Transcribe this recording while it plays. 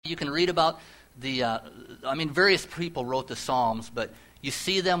You can read about various people wrote the Psalms, but you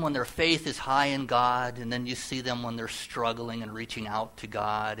see them when their faith is high in God, and then you see them when they're struggling and reaching out to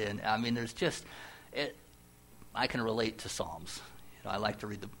God. And I can relate to Psalms. I like to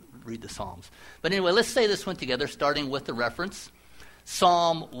read the Psalms. But anyway, let's say this one together, starting with the reference.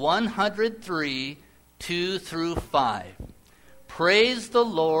 Psalm 103, 2 through 5. Praise the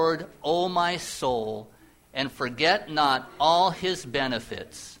Lord, O my soul, and forget not all his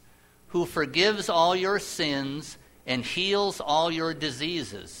benefits, who forgives all your sins and heals all your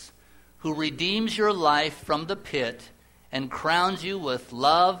diseases, who redeems your life from the pit and crowns you with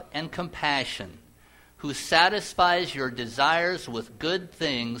love and compassion, who satisfies your desires with good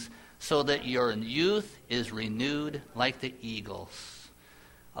things so that your youth is renewed like the eagles.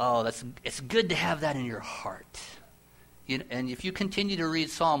 Oh, it's good to have that in your heart. And if you continue to read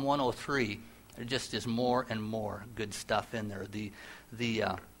Psalm 103, there just is more and more good stuff in there. The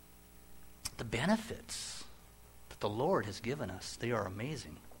benefits that the Lord has given us, they are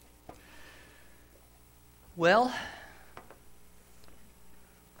amazing. Well,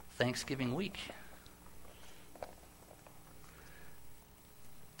 Thanksgiving week.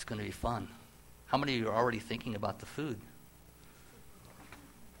 It's going to be fun. How many of you are already thinking about the food?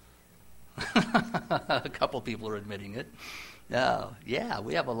 A couple people are admitting it. Yeah,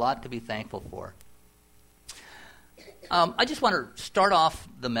 we have a lot to be thankful for. I just want to start off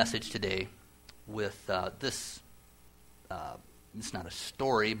the message today with this. It's not a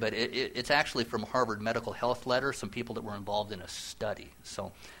story, but it's actually from Harvard Medical Health Letter, some people that were involved in a study.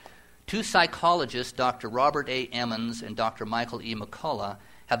 So, two psychologists, Dr. Robert A. Emmons and Dr. Michael E. McCullough,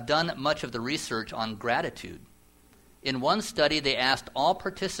 have done much of the research on gratitude. In one study, they asked all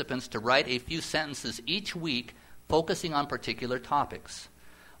participants to write a few sentences each week focusing on particular topics.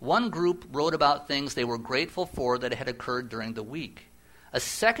 One group wrote about things they were grateful for that had occurred during the week. A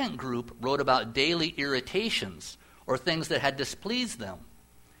second group wrote about daily irritations or things that had displeased them.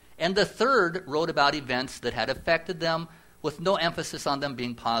 And the third wrote about events that had affected them with no emphasis on them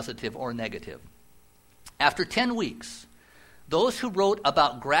being positive or negative. After 10 weeks, those who wrote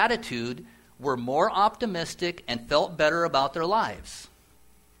about gratitude were more optimistic and felt better about their lives.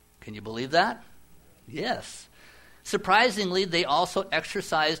 Can you believe that? Yes. Surprisingly, they also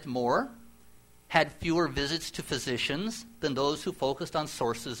exercised more, had fewer visits to physicians than those who focused on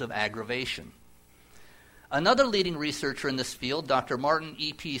sources of aggravation. Another leading researcher in this field, Dr. Martin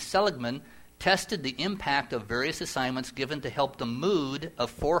E.P. Seligman, tested the impact of various assignments given to help the mood of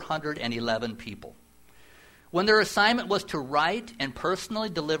 411 people. When their assignment was to write and personally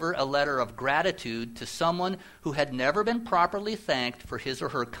deliver a letter of gratitude to someone who had never been properly thanked for his or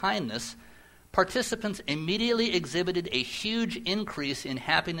her kindness, participants immediately exhibited a huge increase in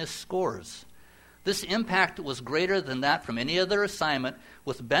happiness scores. This impact was greater than that from any other assignment,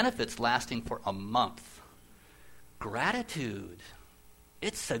 with benefits lasting for a month. Gratitude,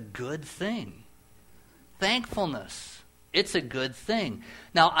 it's a good thing. Thankfulness, it's a good thing.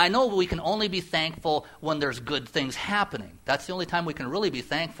 Now, I know we can only be thankful when there's good things happening. That's the only time we can really be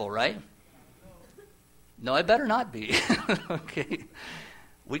thankful, right? No, it better not be. Okay.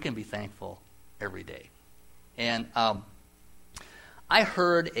 We can be thankful every day. And I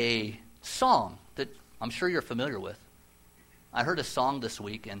heard a song that I'm sure you're familiar with. I heard a song this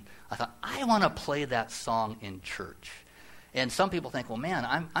week, and I thought, I want to play that song in church. And some people think, well,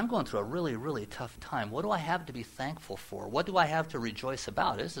 man, I'm going through a really, really tough time. What do I have to be thankful for? What do I have to rejoice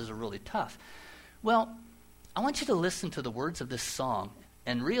about? This is really tough. Well, I want you to listen to the words of this song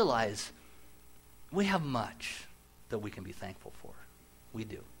and realize we have much that we can be thankful for. We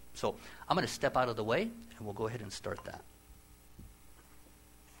do. So I'm going to step out of the way, and we'll go ahead and start that.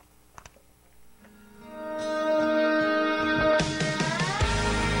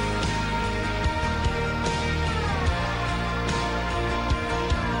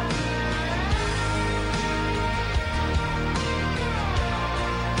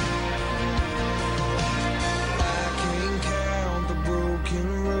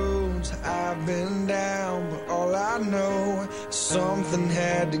 Something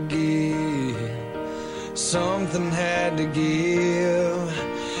had to give, something had to give,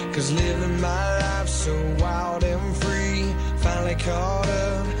 'cause living my life so wild and free finally caught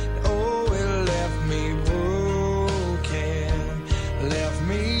up. Oh, it left me broken, left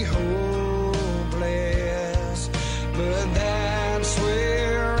me hopeless, but that's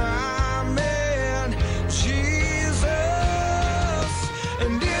where I met Jesus,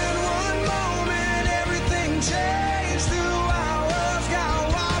 and in one moment everything changed.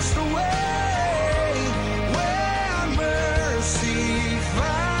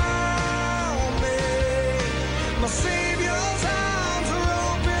 My Savior's arms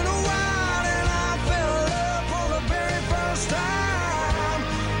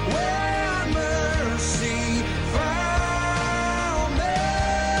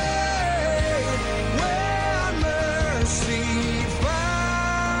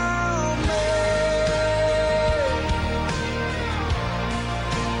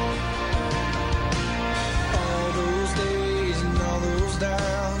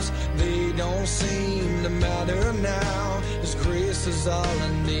is all I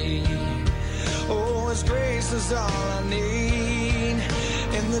need. Oh, His grace is all I need.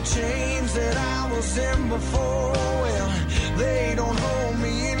 And the chains that I was in before, well, they don't hold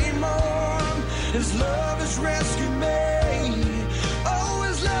me anymore. His love has rescued me. Oh,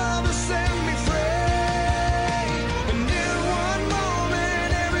 His love has set me free. And in one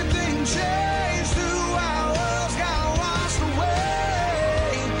moment, everything changed. Through our worlds got washed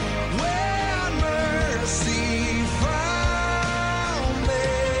away. When mercy found me,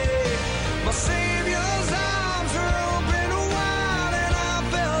 my Savior's arms were open wide, and I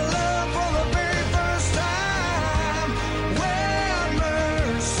felt love for the very first time. When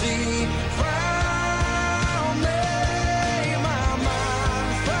mercy found me, my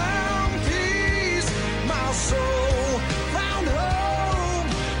mind found peace, my soul found hope,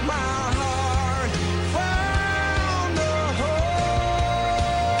 my heart found a home.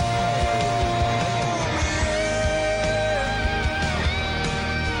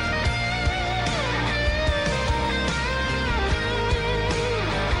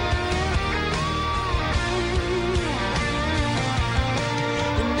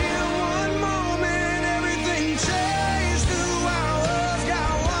 And in one moment, everything changed. Through our worlds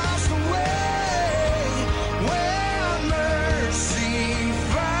got washed away. When mercy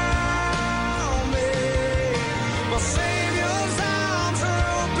found me, my Savior's arms are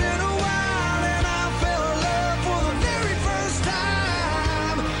open wide, and I felt love for the very first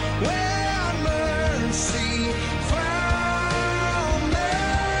time. When mercy found me,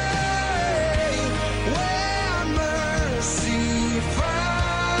 when mercy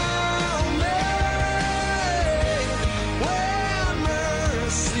found me, when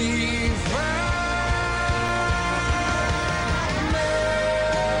mercy found me,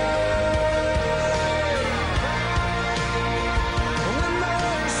 when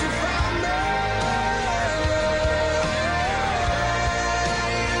mercy found me,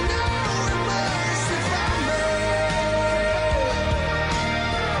 and now when mercy found me,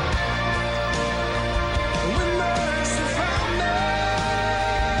 when mercy found me.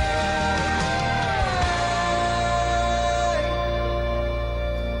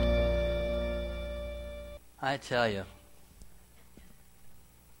 I tell you,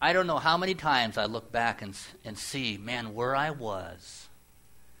 I don't know how many times I look back and see, man, where I was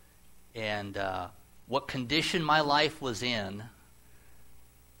and what condition my life was in,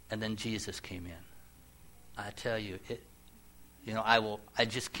 and then Jesus came in. I tell you, I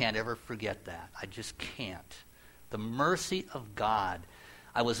just can't ever forget that. I just can't. The mercy of God.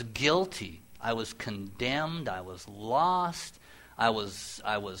 I was guilty. I was condemned. I was lost. I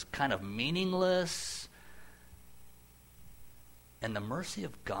was kind of meaningless. And the mercy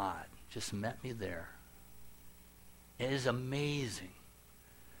of God just met me there. It is amazing.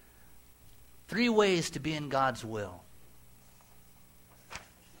 3 ways to be in God's will.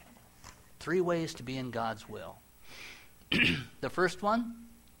 3 ways to be in God's will. The first one,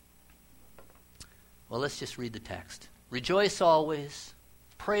 well, let's just read the text. Rejoice always,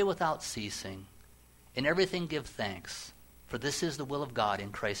 pray without ceasing, in everything give thanks, for this is the will of God in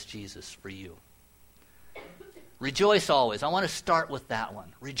Christ Jesus for you. Rejoice always. I want to start with that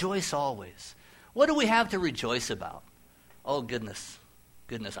one. Rejoice always. What do we have to rejoice about? Oh, goodness.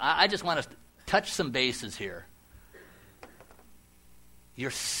 I just want to touch some bases here. Your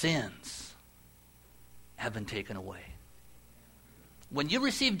sins have been taken away. When you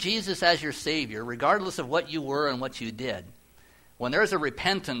receive Jesus as your Savior, regardless of what you were and what you did, when there's a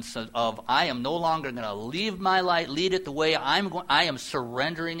repentance of I am no longer going to lead my life, lead it the way I am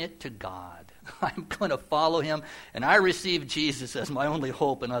surrendering it to God. I'm going to follow Him, and I receive Jesus as my only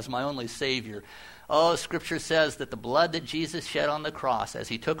hope and as my only Savior. Oh, Scripture says that the blood that Jesus shed on the cross, as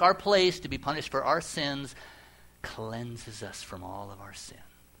He took our place to be punished for our sins, cleanses us from all of our sin.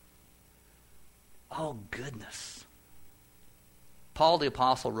 Oh, goodness. Paul the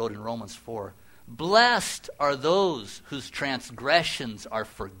Apostle wrote in Romans 4, blessed are those whose transgressions are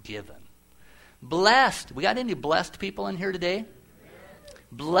forgiven. Blessed. We got any blessed people in here today?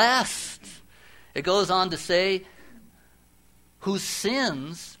 Blessed. It goes on to say, whose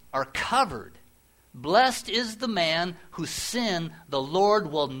sins are covered. Blessed is the man whose sin the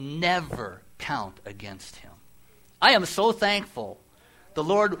Lord will never count against him. I am so thankful. The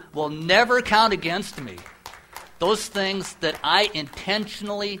Lord will never count against me those things that I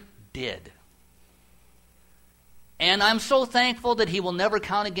intentionally did. And I'm so thankful that He will never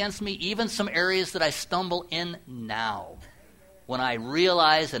count against me even some areas that I stumble in now. When I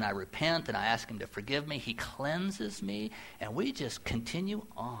realize and I repent and I ask Him to forgive me, He cleanses me, and we just continue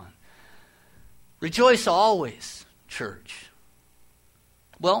on. Rejoice always, church.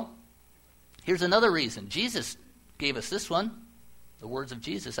 Well, here's another reason. Jesus gave us this one. The words of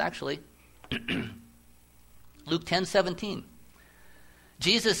Jesus, actually. Luke 10:17.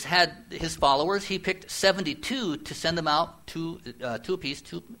 Jesus had his followers. He picked 72 to send them out, two apiece,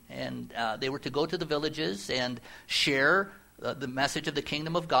 and they were to go to the villages and share the message of the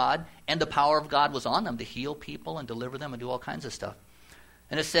kingdom of God, and the power of God was on them to heal people and deliver them and do all kinds of stuff.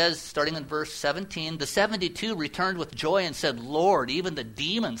 And it says, starting in verse 17, the 72 returned with joy and said, Lord, even the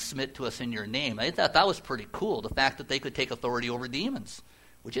demons submit to us in your name. I thought that was pretty cool, the fact that they could take authority over demons,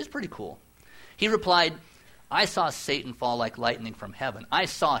 which is pretty cool. He replied, I saw Satan fall like lightning from heaven. I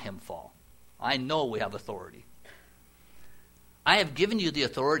saw him fall. I know we have authority. I have given you the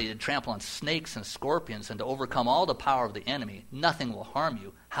authority to trample on snakes and scorpions and to overcome all the power of the enemy. Nothing will harm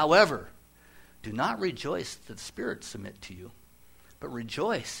you. However, do not rejoice that the spirits submit to you, but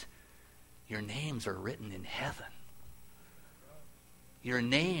rejoice, your names are written in heaven. Your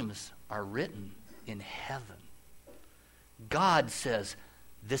names are written in heaven. God says,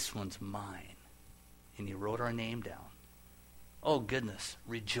 this one's mine. And he wrote our name down. Oh, goodness,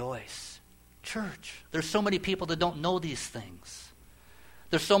 rejoice. Church, there's so many people that don't know these things.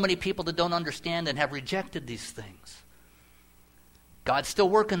 There's so many people that don't understand and have rejected these things. God's still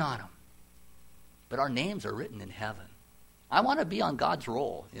working on them. But our names are written in heaven. I want to be on God's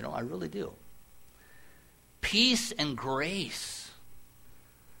roll. I really do. Peace and grace.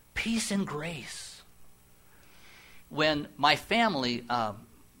 Peace and grace. When my family,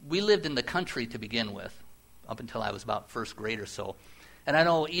 we lived in the country to begin with, up until I was about first grade or so. And I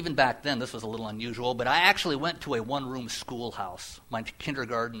know even back then this was a little unusual, but I actually went to a one-room schoolhouse, my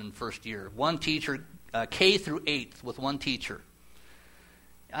kindergarten and first year. One teacher, K through 8th with one teacher.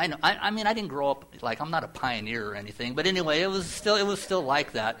 I know. I mean, I didn't grow up like I'm not a pioneer or anything, but anyway, it was still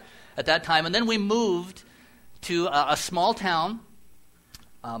like that at that time. And then we moved to a small town.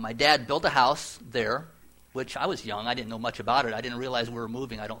 My dad built a house there, which I was young. I didn't know much about it. I didn't realize we were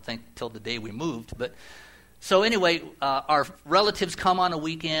moving, I don't think, till the day we moved. But so anyway, our relatives come on a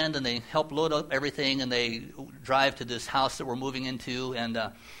weekend, and they help load up everything, and they drive to this house that we're moving into, and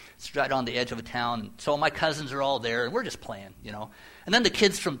it's right on the edge of a town. So my cousins are all there, and we're just playing, And then the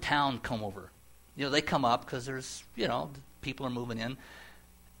kids from town come over. They come up because there's, people are moving in.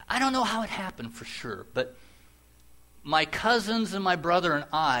 I don't know how it happened for sure, but my cousins and my brother and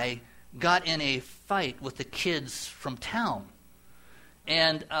I got in a fight with the kids from town.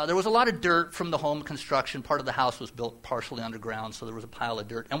 And there was a lot of dirt from the home construction. Part of the house was built partially underground, so there was a pile of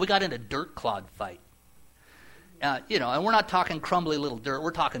dirt. And we got in a dirt clod fight. And we're not talking crumbly little dirt.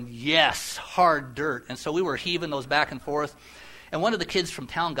 We're talking, yes, hard dirt. And so we were heaving those back and forth. And one of the kids from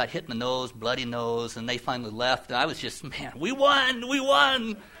town got hit in the nose, bloody nose, and they finally left. And I was just, man, we won.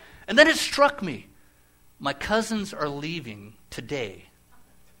 And then it struck me. My cousins are leaving today.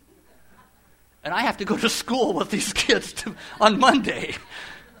 And I have to go to school with these kids on Monday.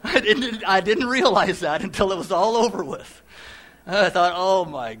 I didn't realize that until it was all over with. And I thought, oh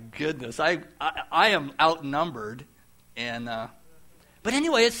my goodness, I am outnumbered. And but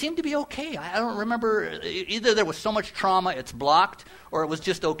anyway, it seemed to be okay. I don't remember, either there was so much trauma it's blocked, or it was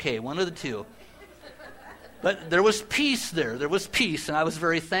just okay, one of the two. But there was peace there. There was peace, and I was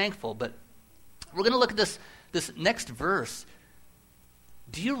very thankful. But we're going to look at this next verse.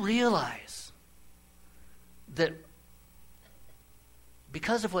 Do you realize that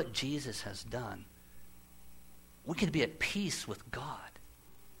because of what Jesus has done, we can be at peace with God?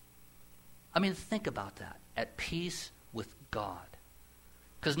 I mean, think about that. At peace with God.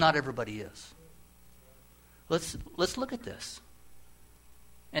 Because not everybody is. Let's look at this.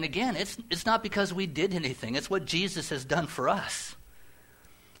 And again, it's not because we did anything. It's what Jesus has done for us.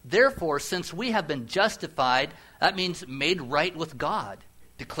 Therefore, since we have been justified, that means made right with God,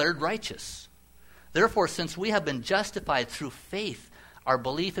 declared righteous. Therefore, since we have been justified through faith, our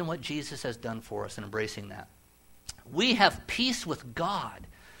belief in what Jesus has done for us and embracing that, we have peace with God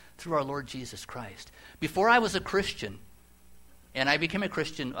through our Lord Jesus Christ. Before I was a Christian, and I became a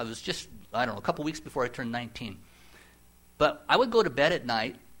Christian, I was just, a couple weeks before I turned 19. But I would go to bed at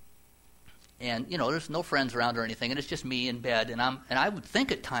night, and, there's no friends around or anything, and it's just me in bed, and I would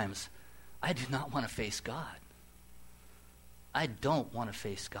think at times, I do not want to face God. I don't want to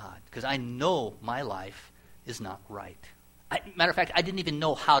face God because I know my life is not right. Matter of fact, I didn't even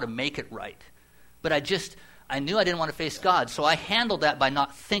know how to make it right. But I knew I didn't want to face God, so I handled that by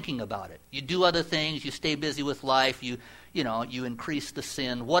not thinking about it. You do other things, you stay busy with life, you increase the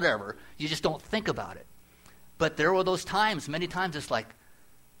sin, whatever. You just don't think about it. But there were those times, many times it's like,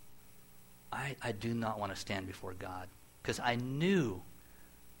 I do not want to stand before God because I knew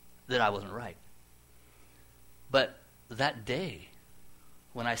that I wasn't right. But that day,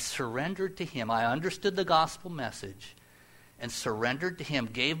 when I surrendered to Him, I understood the gospel message, and surrendered to him,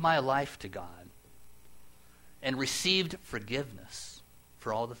 gave my life to God, and received forgiveness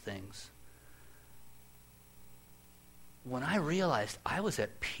for all the things, when I realized I was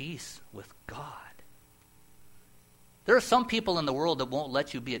at peace with God. There are some people in the world that won't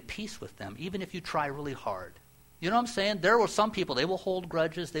let you be at peace with them, even if you try really hard. You know what I'm saying? There were some people, they will hold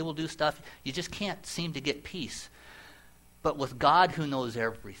grudges, they will do stuff. You just can't seem to get peace. But with God who knows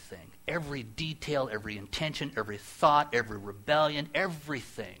everything, every detail, every intention, every thought, every rebellion,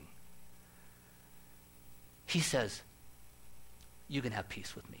 everything, he says, you can have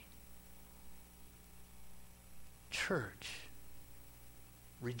peace with me. Church,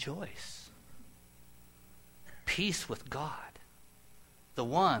 rejoice. Peace with God, the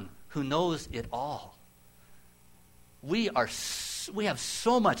one who knows it all. We have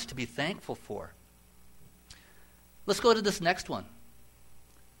so much to be thankful for. Let's go to this next one.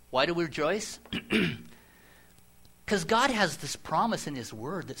 Why do we rejoice? Because God has this promise in his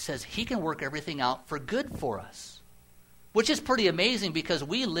word that says he can work everything out for good for us, which is pretty amazing because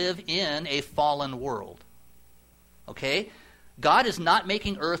we live in a fallen world. Okay? God is not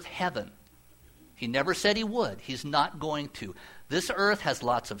making earth heaven. He never said he would. He's not going to. This earth has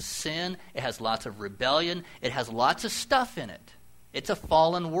lots of sin. It has lots of rebellion. It has lots of stuff in it. It's a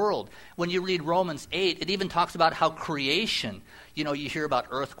fallen world. When you read Romans 8, it even talks about how creation, you hear about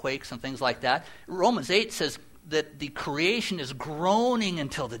earthquakes and things like that. Romans 8 says that the creation is groaning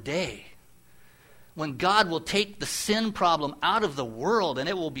until the day when God will take the sin problem out of the world and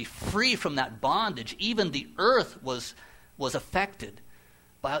it will be free from that bondage. Even the earth was affected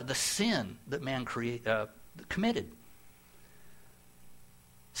by the sin that man committed.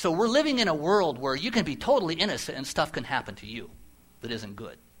 So we're living in a world where you can be totally innocent and stuff can happen to you that isn't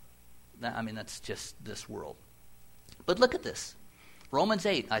good. That's just this world. But look at this. Romans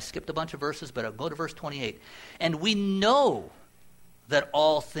 8, I skipped a bunch of verses, but I'll go to verse 28. And we know that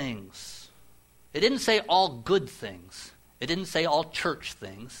all things, it didn't say all good things. It didn't say all church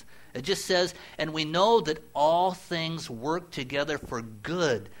things. It just says, and we know that all things work together for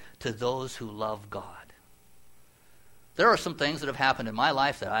good to those who love God. There are some things that have happened in my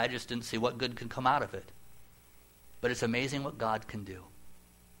life that I just didn't see what good could come out of it. But it's amazing what God can do.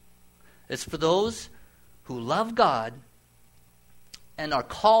 It's for those who love God and are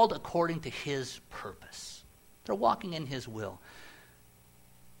called according to his purpose. They're walking in his will.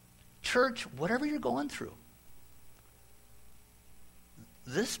 Church, whatever you're going through,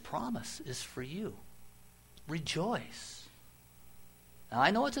 this promise is for you. Rejoice. Now,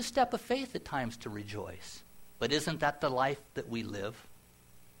 I know it's a step of faith at times to rejoice, but isn't that the life that we live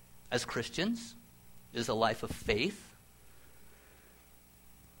as Christians? Is a life of faith.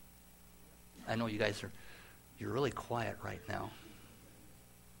 I know you guys you're really quiet right now.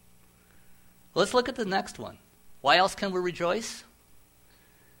 Let's look at the next one. Why else can we rejoice?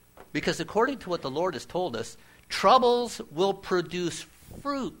 Because according to what the Lord has told us, troubles will produce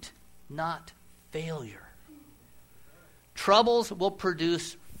fruit, not failure. Troubles will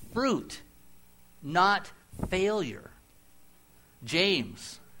produce fruit, not failure.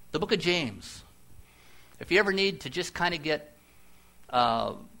 James, the book of James. If you ever need to just kind of get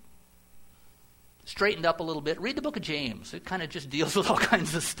straightened up a little bit, read the book of James. It kind of just deals with all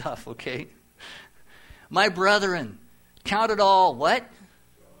kinds of stuff, okay? My brethren, count it all, what?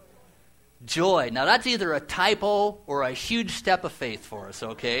 Joy. Now that's either a typo or a huge step of faith for us,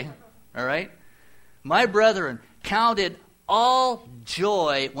 okay? All right? My brethren, count it all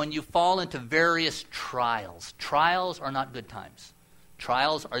joy when you fall into various trials. Trials are not good times.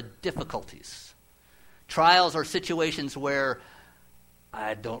 Trials are difficulties. Trials are situations where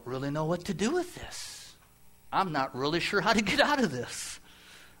I don't really know what to do with this. I'm not really sure how to get out of this.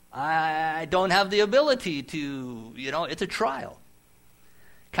 I don't have the ability to, it's a trial.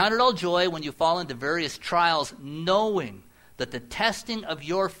 Count it all joy when you fall into various trials, knowing that the testing of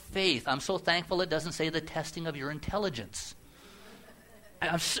your faith, I'm so thankful it doesn't say the testing of your intelligence.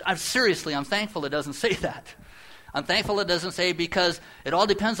 I'm thankful it doesn't say that. I'm thankful it doesn't say because it all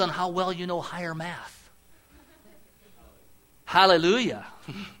depends on how well you know higher math. Hallelujah.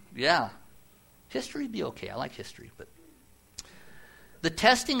 Yeah. History would be okay. I like history. But the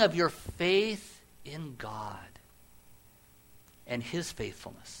testing of your faith in God and his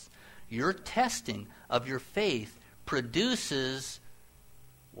faithfulness. Your testing of your faith produces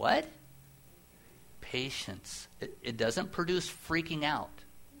what? Patience. It doesn't produce freaking out.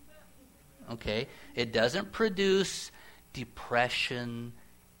 Okay? It doesn't produce depression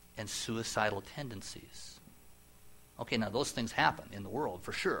and suicidal tendencies. Okay, now those things happen in the world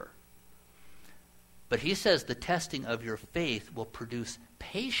for sure. But he says the testing of your faith will produce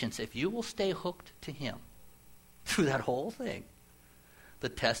patience if you will stay hooked to him. through that whole thing. The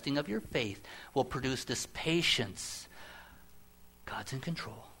testing of your faith will produce this patience. God's in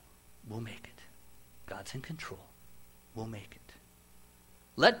control. We'll make it. God's in control. We'll make it.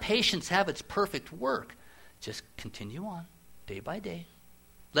 Let patience have its perfect work. Just continue on, day by day.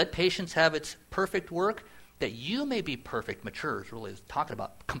 Let patience have its perfect work, that you may be perfect, mature is really talking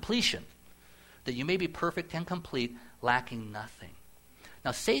about completion. That you may be perfect and complete, lacking nothing.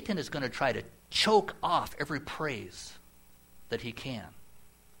 Now, Satan is going to try to choke off every praise that he can.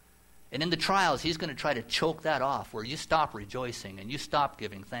 And in the trials, he's going to try to choke that off, where you stop rejoicing and you stop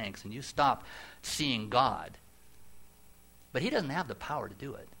giving thanks and you stop seeing God. But he doesn't have the power to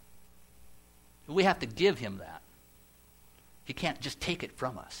do it. We have to give him that. He can't just take it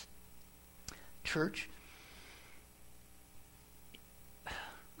from us. Church,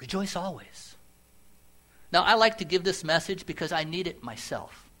 rejoice always. Now, I like to give this message because I need it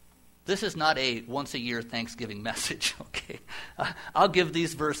myself. This is not a once-a-year Thanksgiving message, okay? I'll give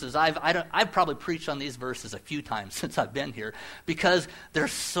these verses. I've probably preached on these verses a few times since I've been here because they're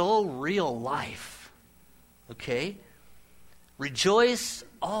so real life, okay? Rejoice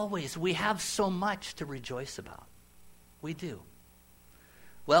always. We have so much to rejoice about. We do.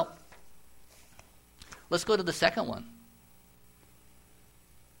 Well, let's go to the second one.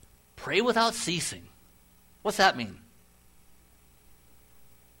 Pray without ceasing. What's that mean?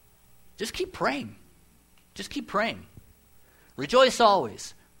 Just keep praying. Just keep praying. Rejoice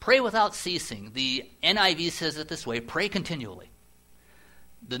always. Pray without ceasing. The NIV says it this way, pray continually.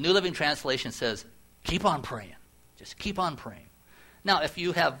 The New Living Translation says, keep on praying. Just keep on praying. Now, if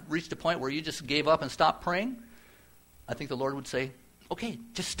you have reached a point where you just gave up and stopped praying, I think the Lord would say, okay,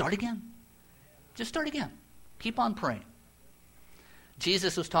 just start again. Just start again. Keep on praying.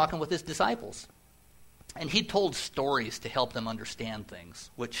 Jesus was talking with his disciples, and he told stories to help them understand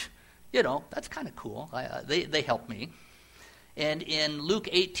things, which, that's kind of cool. They help me. And in Luke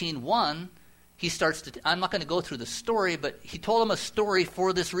 18:1, he starts to, I'm not going to go through the story, but he told them a story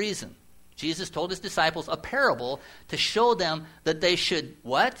for this reason. Jesus told his disciples a parable to show them that they should,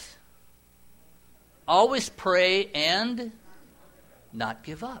 what? Always pray and not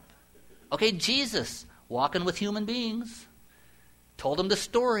give up. Okay, Jesus, walking with human beings, told them the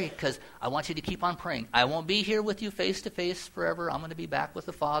story because I want you to keep on praying. I won't be here with you face to face forever. I'm going to be back with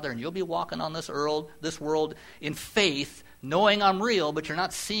the Father, and you'll be walking on this world in faith, knowing I'm real, but you're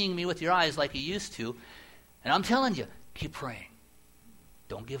not seeing me with your eyes like you used to. And I'm telling you, keep praying.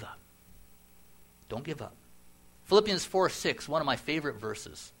 Don't give up. Don't give up. Philippians 4:6, one of my favorite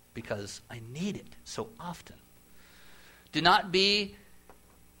verses, because I need it so often. Do not be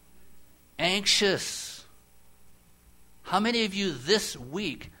anxious. How many of you this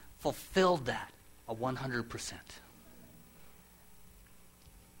week fulfilled that 100%?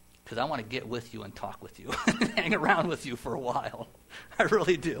 Because I want to get with you and talk with you and hang around with you for a while. I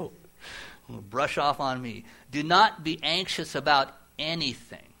really do. Brush off on me. Do not be anxious about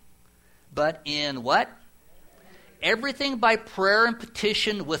anything, but in what? Everything by prayer and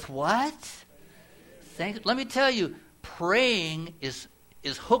petition with what? Let me tell you, praying is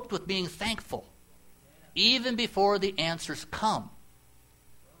hooked with being thankful. Even before the answers come.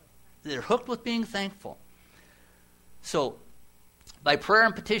 They're hooked with being thankful. So, by prayer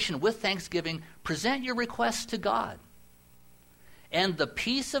and petition with thanksgiving, present your requests to God. And the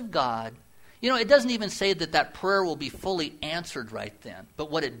peace of God, it doesn't even say that prayer will be fully answered right then. But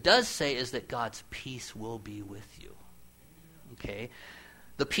what it does say is that God's peace will be with you. Okay?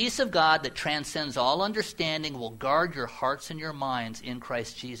 The peace of God that transcends all understanding will guard your hearts and your minds in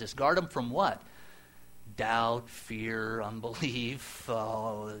Christ Jesus. Guard them from what? Doubt, fear, unbelief,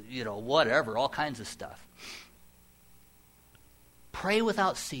 whatever, all kinds of stuff. Pray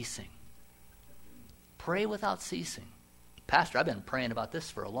without ceasing. Pray without ceasing. Pastor, I've been praying about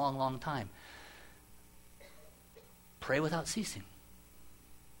this for a long, long time. Pray without ceasing.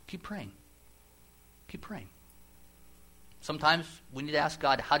 Keep praying. Keep praying. Sometimes we need to ask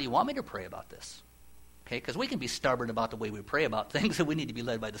God, how do you want me to pray about this? Okay, because we can be stubborn about the way we pray about things, and we need to be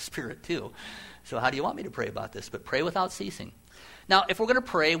led by the Spirit too. So how do you want me to pray about this? But pray without ceasing. Now, if we're going to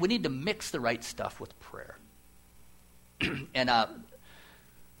pray, we need to mix the right stuff with prayer. And I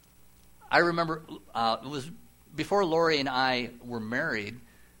remember it was before Lori and I were married,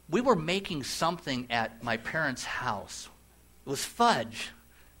 we were making something at my parents' house. It was fudge.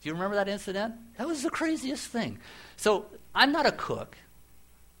 Do you remember that incident? That was the craziest thing. So I'm not a cook.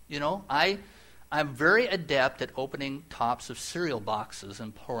 I'm very adept at opening tops of cereal boxes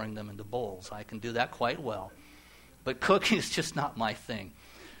and pouring them into bowls. I can do that quite well. But cooking is just not my thing.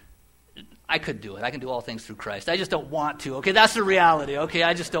 I could do it. I can do all things through Christ. I just don't want to. Okay, that's the reality. Okay,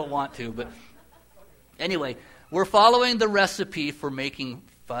 I just don't want to. But anyway, We're following the recipe for making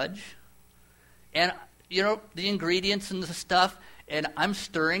fudge. And, the ingredients and the stuff, and I'm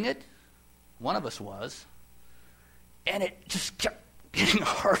stirring it. One of us was. And it just kept getting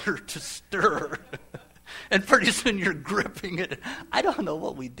harder to stir. And pretty soon you're gripping it. I don't know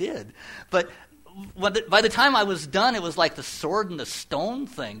what we did. But by the time I was done, it was like the sword and the stone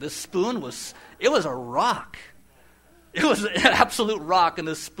thing. The spoon it was a rock. It was an absolute rock, and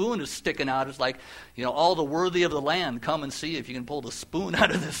the spoon is sticking out. It's like, all the worthy of the land, come and see if you can pull the spoon out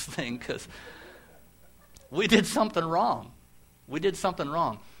of this thing, because we did something wrong. We did something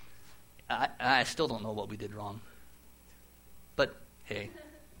wrong. I still don't know what we did wrong. But, hey,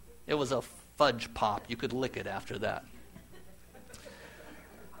 it was a fudge pop. You could lick it after that.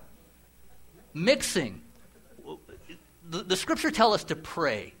 Mixing. The scripture tells us to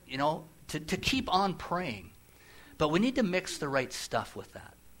pray, to keep on praying. But we need to mix the right stuff with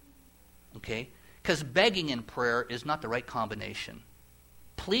that, okay? Because begging in prayer is not the right combination.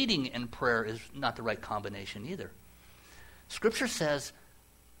 Pleading in prayer is not the right combination either. Scripture says,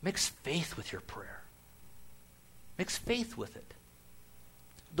 mix faith with your prayer. Mix faith with it.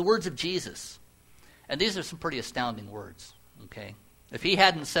 The words of Jesus, and these are some pretty astounding words, okay? If he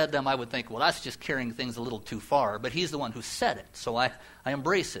hadn't said them, I would think, well, that's just carrying things a little too far. But he's the one who said it, so I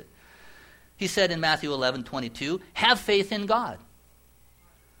embrace it. He said in Matthew 11:22, have faith in God.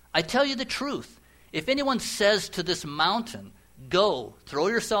 I tell you the truth. If anyone says to this mountain, go, throw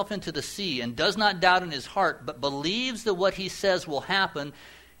yourself into the sea, and does not doubt in his heart, but believes that what he says will happen,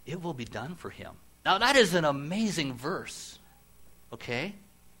 it will be done for him. Now that is an amazing verse. Okay?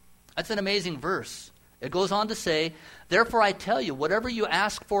 That's an amazing verse. It goes on to say, therefore I tell you, whatever you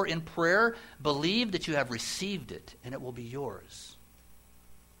ask for in prayer, believe that you have received it, and it will be yours.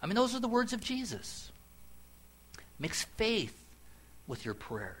 I mean, those are the words of Jesus. Mix faith with your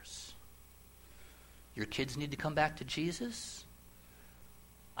prayers. Your kids need to come back to Jesus.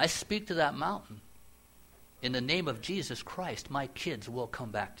 I speak to that mountain. In the name of Jesus Christ, my kids will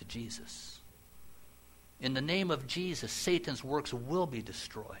come back to Jesus. In the name of Jesus, Satan's works will be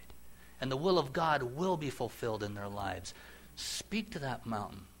destroyed, and the will of God will be fulfilled in their lives. Speak to that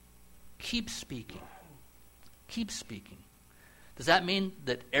mountain. Keep speaking. Keep speaking. Does that mean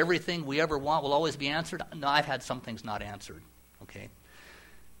that everything we ever want will always be answered? No, I've had some things not answered, okay?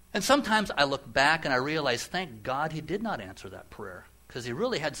 And sometimes I look back and I realize, thank God he did not answer that prayer, because he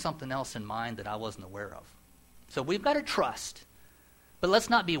really had something else in mind that I wasn't aware of. So we've got to trust, but let's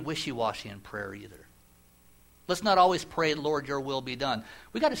not be wishy-washy in prayer either. Let's not always pray, Lord, your will be done.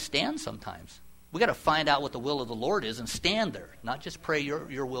 We've got to stand sometimes. We've got to find out what the will of the Lord is and stand there, not just pray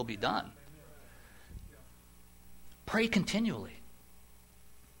your will be done. Pray continually.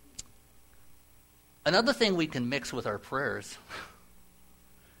 Another thing we can mix with our prayers,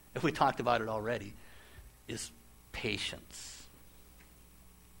 if we talked about it already, is patience.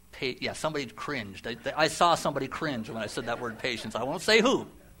 Somebody cringed. I saw somebody cringe when I said that word patience. I won't say who.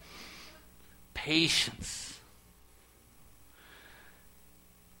 Patience.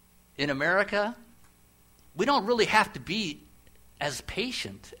 In America, we don't really have to be as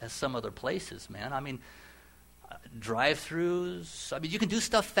patient as some other places, man. I mean, drive-thrus. I mean, you can do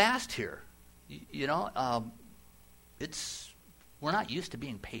stuff fast here. We're not used to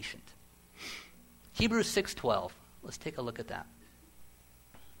being patient. Hebrews 6:12. Let's take a look at that.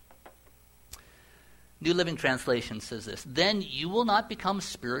 New Living Translation says this: then you will not become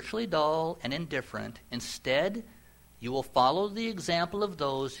spiritually dull and indifferent. Instead, you will follow the example of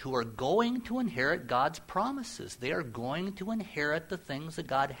those who are going to inherit God's promises. They are going to inherit the things that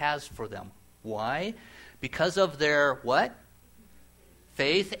God has for them. Why? Because of their what?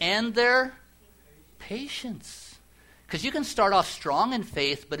 Faith and their patience. Because you can start off strong in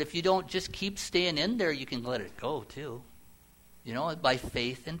faith, but if you don't just keep staying in there, you can let it go too. By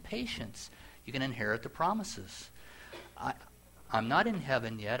faith and patience, you can inherit the promises. I'm not in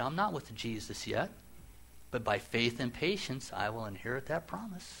heaven yet. I'm not with Jesus yet. But by faith and patience, I will inherit that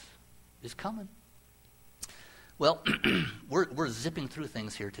promise. It's coming. Well, we're zipping through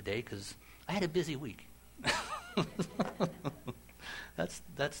things here today because I had a busy week.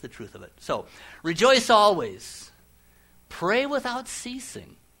 That's the truth of it. So, rejoice always. Pray without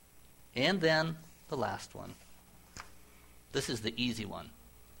ceasing. And then the last one. This is the easy one.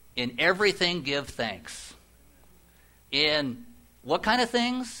 In everything give thanks. In what kind of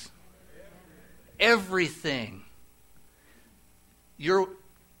things? Everything. Your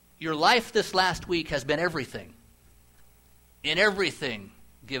life this last week has been everything. In everything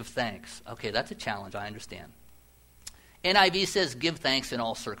give thanks. Okay, that's a challenge, I understand. NIV says give thanks in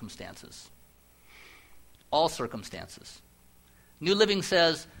all circumstances. All circumstances. New Living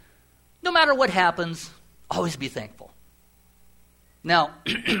says no matter what happens, Always be thankful. Now,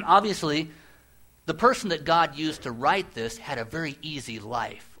 obviously, the person that God used to write this had a very easy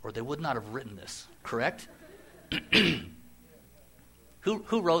life, or they would not have written this, correct?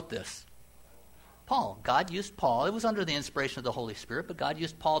 Who wrote this? Paul. God used Paul. It was under the inspiration of the Holy Spirit, but God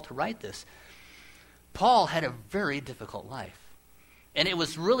used Paul to write this. Paul had a very difficult life. And it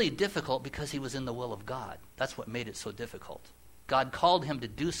was really difficult because he was in the will of God. That's what made it so difficult. God called him to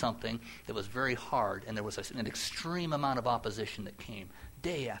do something that was very hard, and there was an extreme amount of opposition that came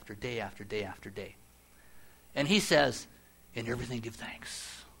day after day after day after day. And he says, in everything give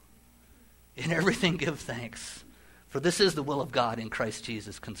thanks. In everything give thanks. For this is the will of God in Christ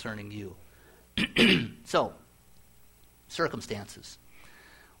Jesus concerning you. So, circumstances.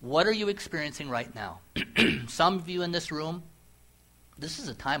 What are you experiencing right now? Some of you in this room, this is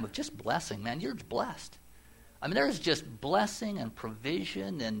a time of just blessing, man. You're blessed. I mean, there's just blessing and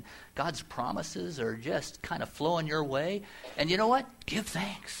provision, and God's promises are just kind of flowing your way. And you know what? Give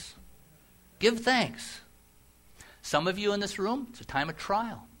thanks. Give thanks. Some of you in this room, it's a time of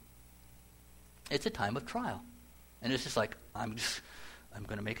trial. It's a time of trial. And it's just like, I'm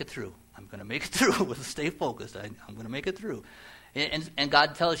going to make it through. I'm going to make it through. We'll stay focused. I'm going to make it through. And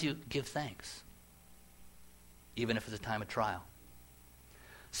God tells you, give thanks, even if it's a time of trial.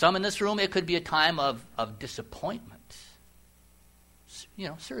 Some in this room, it could be a time of disappointment. You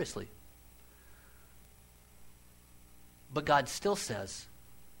know, seriously. But God still says,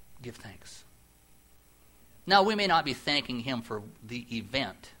 give thanks. Now, we may not be thanking him for the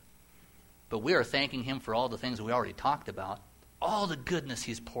event, but we are thanking him for all the things we already talked about, all the goodness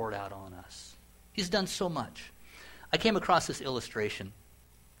he's poured out on us. He's done so much. I came across this illustration,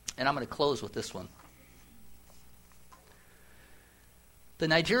 and I'm going to close with this one. The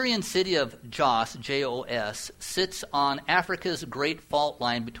Nigerian city of Jos, J-O-S, sits on Africa's great fault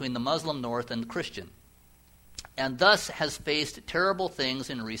line between the Muslim north and the Christian, and thus has faced terrible things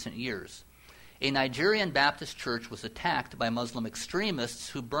in recent years. A Nigerian Baptist church was attacked by Muslim extremists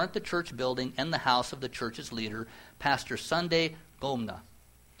who burnt the church building and the house of the church's leader, Pastor Sunday Gomna.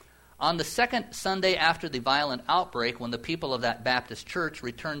 On the second Sunday after the violent outbreak, when the people of that Baptist church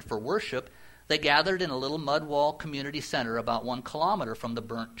returned for worship, they gathered in a little mud wall community center about 1 kilometer from the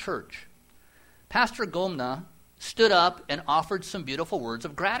burnt church. Pastor Gomna stood up and offered some beautiful words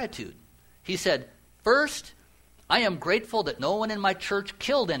of gratitude. He said, "First, I am grateful that no one in my church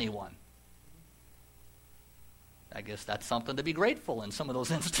killed anyone." I guess that's something to be grateful in some of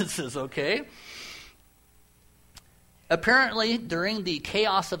those instances, okay? Apparently, during the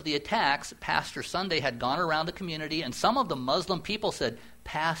chaos of the attacks, Pastor Sunday had gone around the community, and some of the Muslim people said,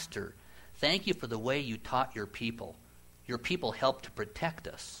 "Pastor, thank you for the way you taught your people. Your people helped to protect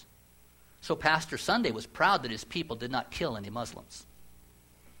us." So Pastor Sunday was proud that his people did not kill any Muslims.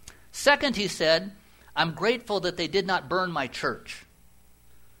 Second, he said, "I'm grateful that they did not burn my church."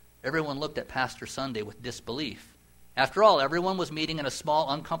 Everyone looked at Pastor Sunday with disbelief. After all, everyone was meeting in a small,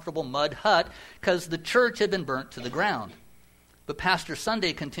 uncomfortable mud hut because the church had been burnt to the ground. But Pastor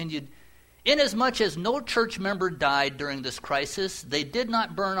Sunday continued, "Inasmuch as no church member died during this crisis, they did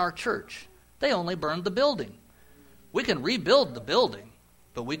not burn our church. They only burned the building. We can rebuild the building,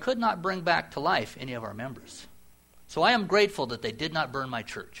 but we could not bring back to life any of our members. So I am grateful that they did not burn my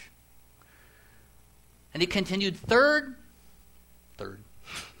church." And he continued, Third,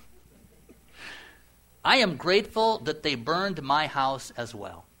 I am grateful that they burned my house as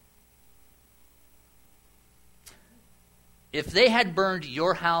well. If they had burned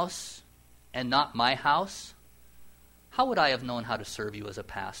your house and not my house, how would I have known how to serve you as a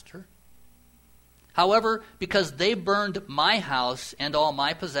pastor? However, because they burned my house and all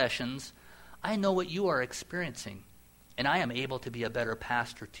my possessions, I know what you are experiencing, and I am able to be a better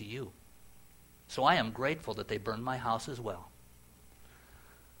pastor to you. So I am grateful that they burned my house as well.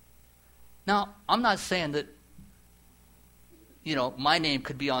 Now, I'm not saying that, my name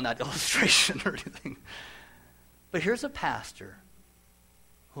could be on that illustration or anything. But here's a pastor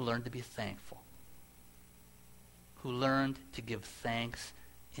who learned to be thankful, who learned to give thanks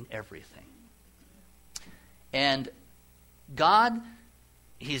in everything. And God,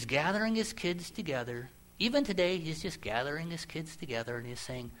 he's gathering his kids together. Even today, he's just gathering his kids together, and he's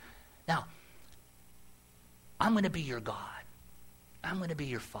saying, now, I'm going to be your God. I'm going to be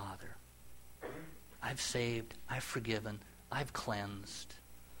your Father. I've saved, I've forgiven, I've cleansed.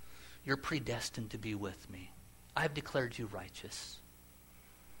 You're predestined to be with me. I've declared you righteous.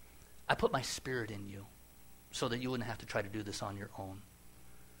 I put my Spirit in you so that you wouldn't have to try to do this on your own.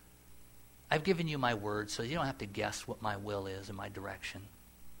 I've given you my word so you don't have to guess what my will is and my direction.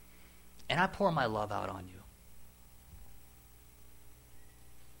 And I pour my love out on you.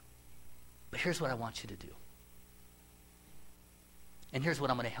 But here's what I want you to do. And here's what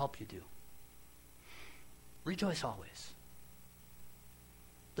I'm going to help you do. Rejoice always.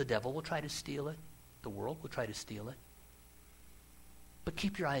 The devil will try to steal it. The world will try to steal it. But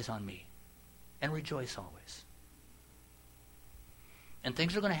keep your eyes on me and rejoice always. And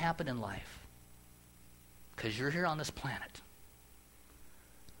things are going to happen in life because you're here on this planet.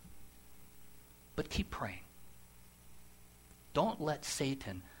 But keep praying. Don't let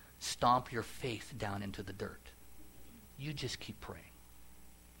Satan stomp your faith down into the dirt. You just keep praying.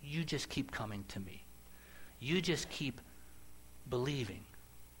 You just keep coming to me. You just keep believing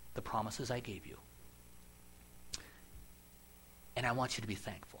the promises I gave you. And I want you to be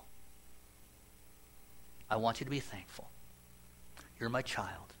thankful. I want you to be thankful. You're my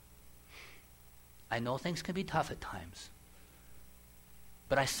child. I know things can be tough at times,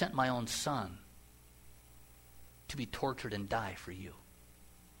 but I sent my own son to be tortured and die for you.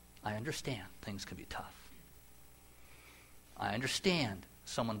 I understand things can be tough. I understand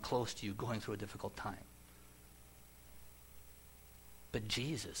someone close to you going through a difficult time. But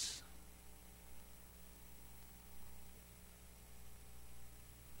Jesus,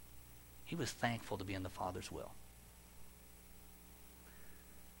 he was thankful to be in the Father's will.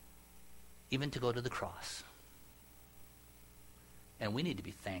 Even to go to the cross. And we need to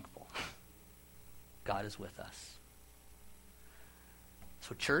be thankful. God is with us.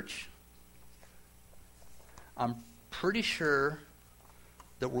 So church, I'm pretty sure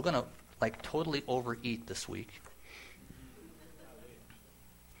that we're going to totally overeat this week.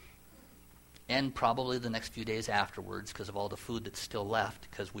 And probably the next few days afterwards because of all the food that's still left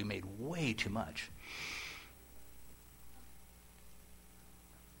because we made way too much.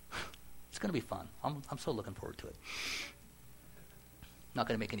 It's going to be fun. I'm so looking forward to it. Not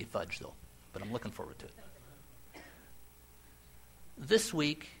going to make any fudge though, but I'm looking forward to it. This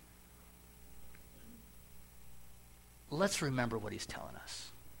week, let's remember what he's telling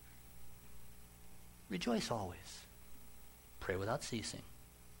us. Rejoice always. Pray without ceasing.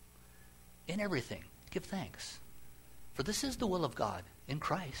 In everything, give thanks. For this is the will of God in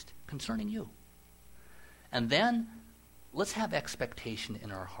Christ concerning you. And then, let's have expectation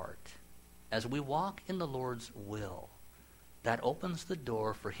in our heart. As we walk in the Lord's will, that opens the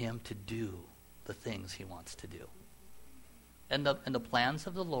door for him to do the things he wants to do. And the plans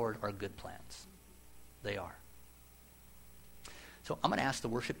of the Lord are good plans. They are. So I'm going to ask the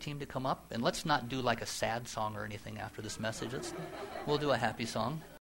worship team to come up, and let's not do a sad song or anything after this message. We'll do a happy song.